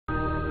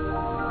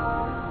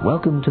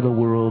Welcome to the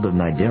world of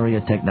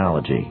Nidaria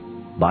Technology,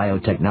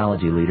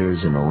 biotechnology leaders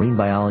in marine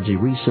biology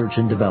research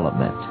and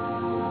development.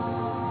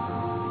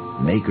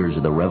 Makers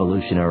of the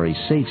revolutionary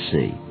Safe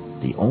Sea,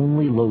 the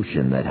only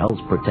lotion that helps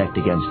protect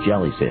against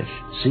jellyfish,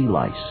 sea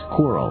lice,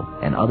 coral,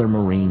 and other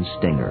marine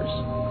stingers.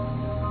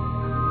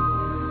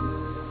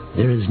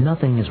 There is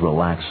nothing as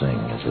relaxing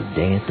as a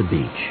day at the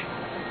beach.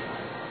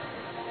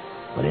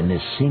 But in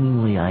this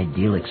seemingly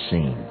idyllic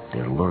scene,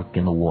 there lurk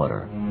in the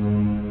water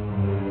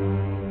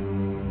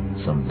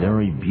some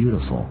very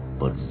beautiful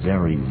but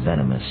very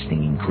venomous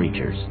stinging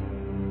creatures,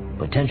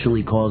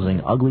 potentially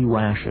causing ugly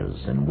rashes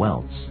and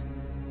welts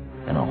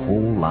and a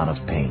whole lot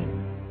of pain.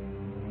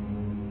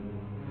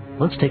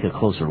 Let's take a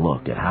closer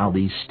look at how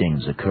these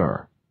stings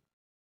occur.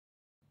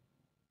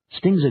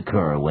 Stings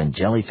occur when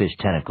jellyfish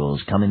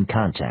tentacles come in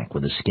contact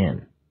with the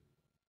skin.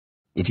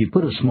 If you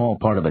put a small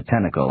part of a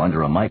tentacle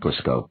under a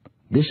microscope,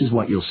 this is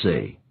what you'll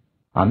see.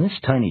 On this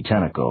tiny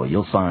tentacle,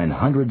 you'll find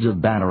hundreds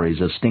of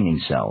batteries of stinging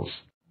cells,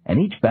 and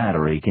each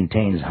battery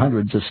contains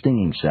hundreds of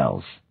stinging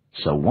cells,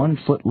 so 1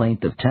 foot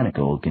length of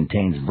tentacle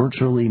contains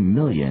virtually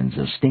millions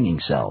of stinging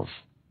cells.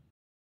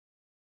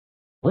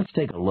 Let's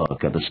take a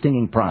look at the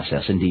stinging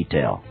process in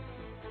detail.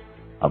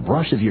 A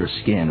brush of your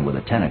skin with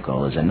a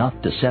tentacle is enough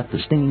to set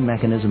the stinging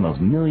mechanism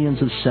of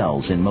millions of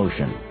cells in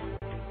motion.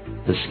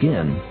 The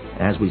skin,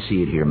 as we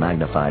see it here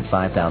magnified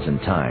 5,000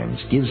 times,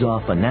 gives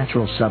off a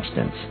natural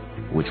substance,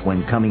 which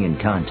when coming in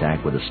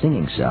contact with a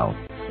stinging cell,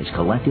 is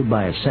collected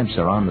by a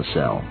sensor on the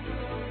cell.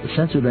 The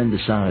sensor then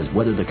decides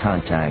whether the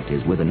contact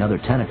is with another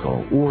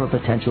tentacle or a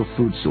potential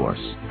food source,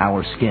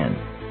 our skin.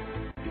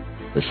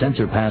 The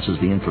sensor passes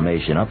the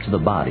information up to the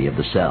body of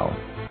the cell,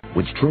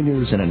 which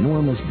triggers an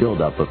enormous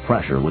buildup of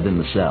pressure within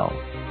the cell.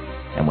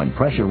 And when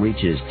pressure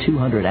reaches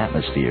 200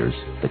 atmospheres,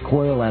 the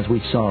coil, as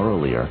we saw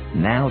earlier,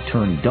 now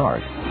turned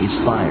dark,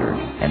 is fired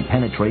and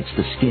penetrates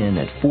the skin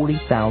at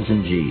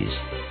 40,000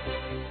 Gs.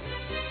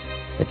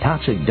 The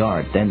toxic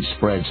dart then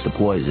spreads the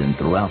poison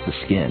throughout the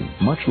skin,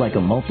 much like a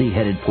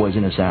multi-headed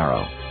poisonous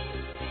arrow.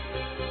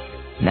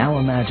 Now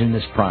imagine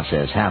this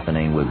process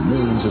happening with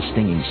millions of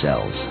stinging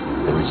cells.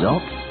 The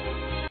result?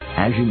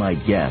 As you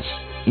might guess,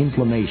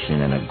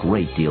 inflammation and a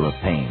great deal of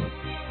pain.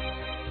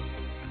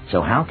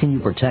 So how can you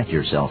protect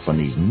yourself from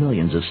these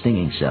millions of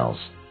stinging cells?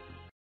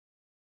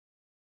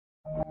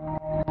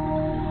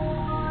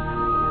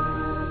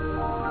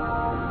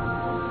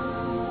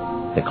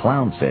 The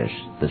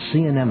clownfish, the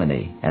sea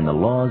anemone, and the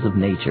laws of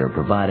nature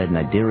provided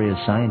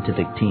Nidaria's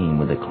scientific team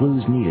with the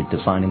clues needed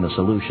to finding the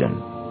solution.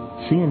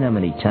 Sea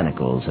anemone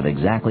tentacles have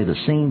exactly the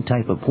same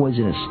type of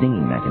poisonous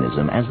stinging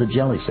mechanism as the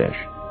jellyfish,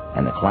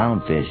 and the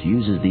clownfish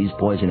uses these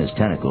poisonous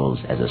tentacles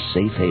as a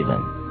safe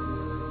haven.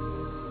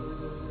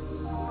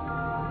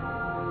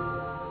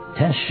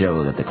 Tests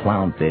show that the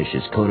clownfish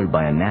is coated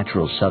by a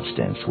natural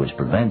substance which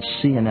prevents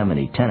sea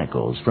anemone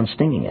tentacles from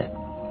stinging it.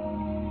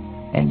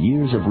 And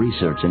years of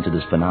research into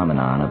this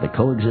phenomenon of the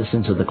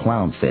coexistence of the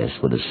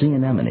clownfish with the sea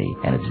anemone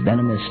and its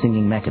venomous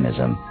stinging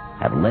mechanism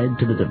have led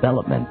to the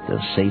development of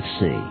Safe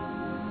Sea.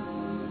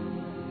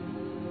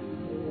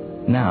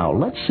 Now,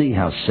 let's see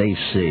how Safe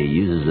Sea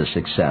uses the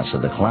success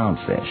of the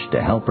clownfish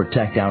to help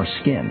protect our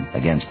skin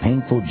against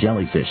painful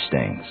jellyfish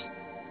stings.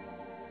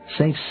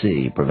 Safe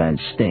Sea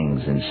prevents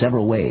stings in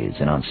several ways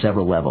and on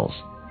several levels,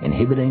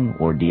 inhibiting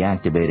or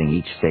deactivating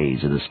each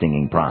phase of the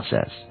stinging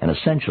process, and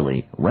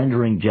essentially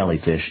rendering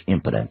jellyfish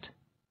impotent.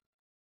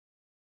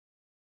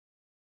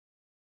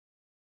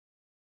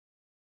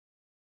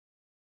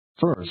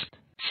 First,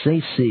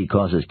 Safe Sea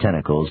causes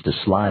tentacles to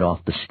slide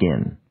off the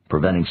skin,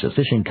 preventing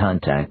sufficient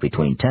contact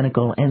between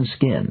tentacle and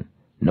skin.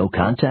 No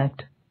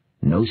contact,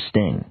 no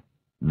sting.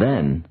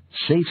 Then,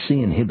 Safe Sea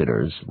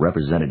inhibitors,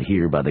 represented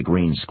here by the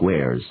green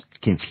squares,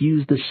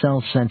 confuse the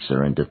cell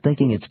sensor into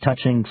thinking it's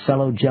touching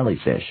fellow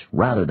jellyfish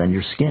rather than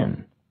your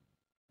skin.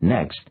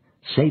 Next,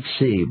 Safe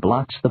Sea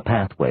blocks the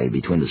pathway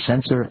between the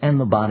sensor and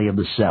the body of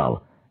the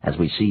cell, as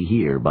we see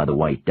here by the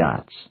white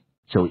dots.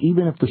 So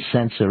even if the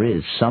sensor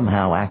is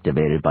somehow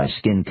activated by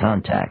skin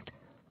contact,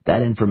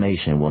 that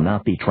information will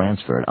not be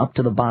transferred up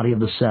to the body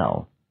of the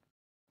cell.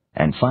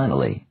 And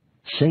finally,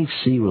 Safe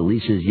Sea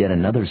releases yet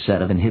another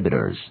set of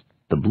inhibitors,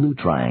 the blue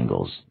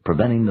triangles,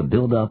 preventing the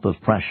buildup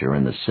of pressure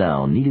in the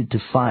cell needed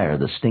to fire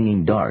the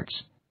stinging darts.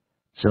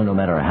 So no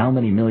matter how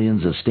many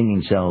millions of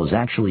stinging cells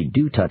actually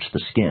do touch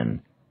the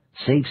skin,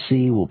 Safe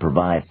Sea will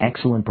provide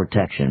excellent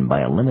protection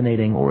by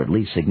eliminating or at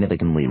least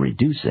significantly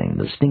reducing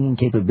the stinging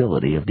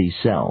capability of these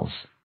cells.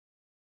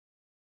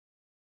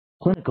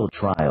 Clinical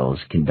trials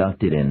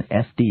conducted in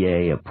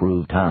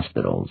FDA-approved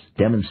hospitals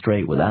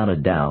demonstrate without a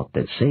doubt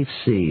that Safe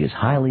Sea is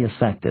highly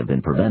effective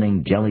in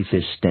preventing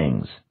jellyfish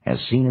stings, as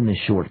seen in this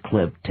short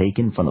clip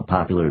taken from the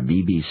popular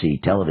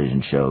BBC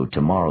television show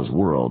Tomorrow's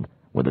World,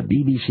 where the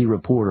BBC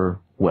reporter,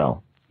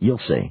 well, you'll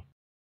see.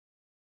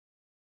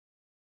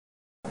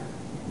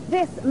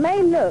 This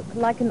may look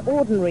like an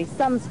ordinary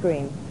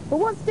sunscreen, but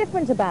what's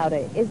different about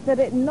it is that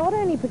it not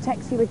only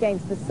protects you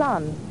against the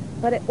sun,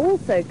 but it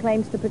also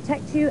claims to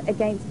protect you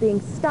against being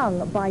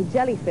stung by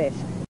jellyfish.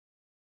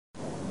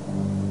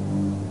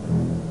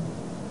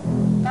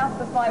 Now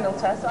the final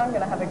test. I'm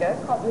going to have a go.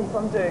 Can't believe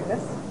I'm doing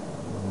this.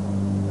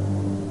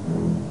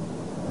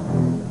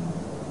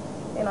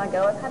 In I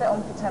go. I've had it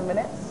on for 10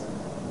 minutes.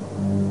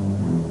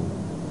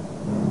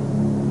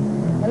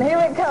 And here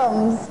it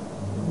comes.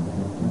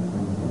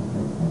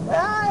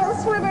 Ah,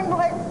 it's swimming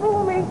right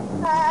for me.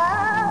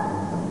 Ah!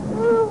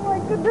 Oh my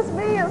goodness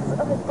me,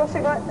 it's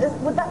brushing right.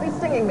 Would that be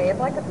stinging me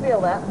if I could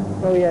feel that?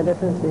 Oh yeah,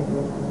 definitely.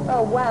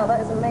 Oh wow, that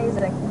is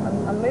amazing.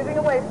 I'm moving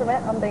away from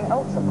it. I'm being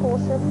ultra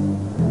cautious.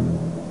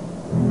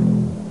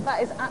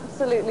 That is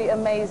absolutely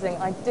amazing.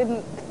 I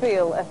didn't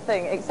feel a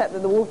thing except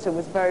that the water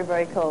was very,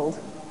 very cold.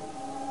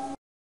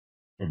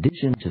 In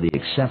addition to the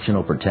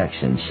exceptional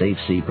protection Safe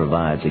Sea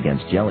provides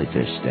against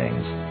jellyfish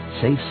stings,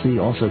 Safe Sea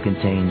also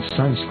contains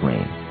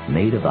sunscreen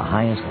made of the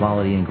highest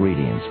quality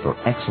ingredients for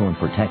excellent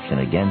protection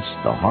against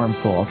the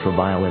harmful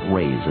ultraviolet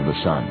rays of the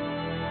sun.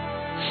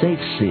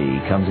 Safe Sea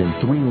comes in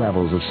 3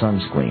 levels of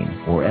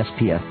sunscreen or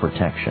SPF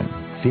protection,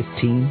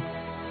 15,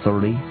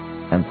 30,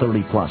 and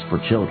 30 plus for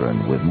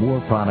children, with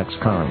more products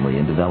currently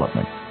in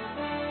development.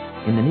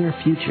 In the near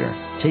future,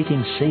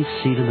 taking Safe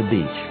Sea to the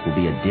beach will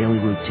be a daily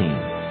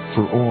routine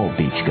for all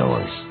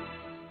beachgoers.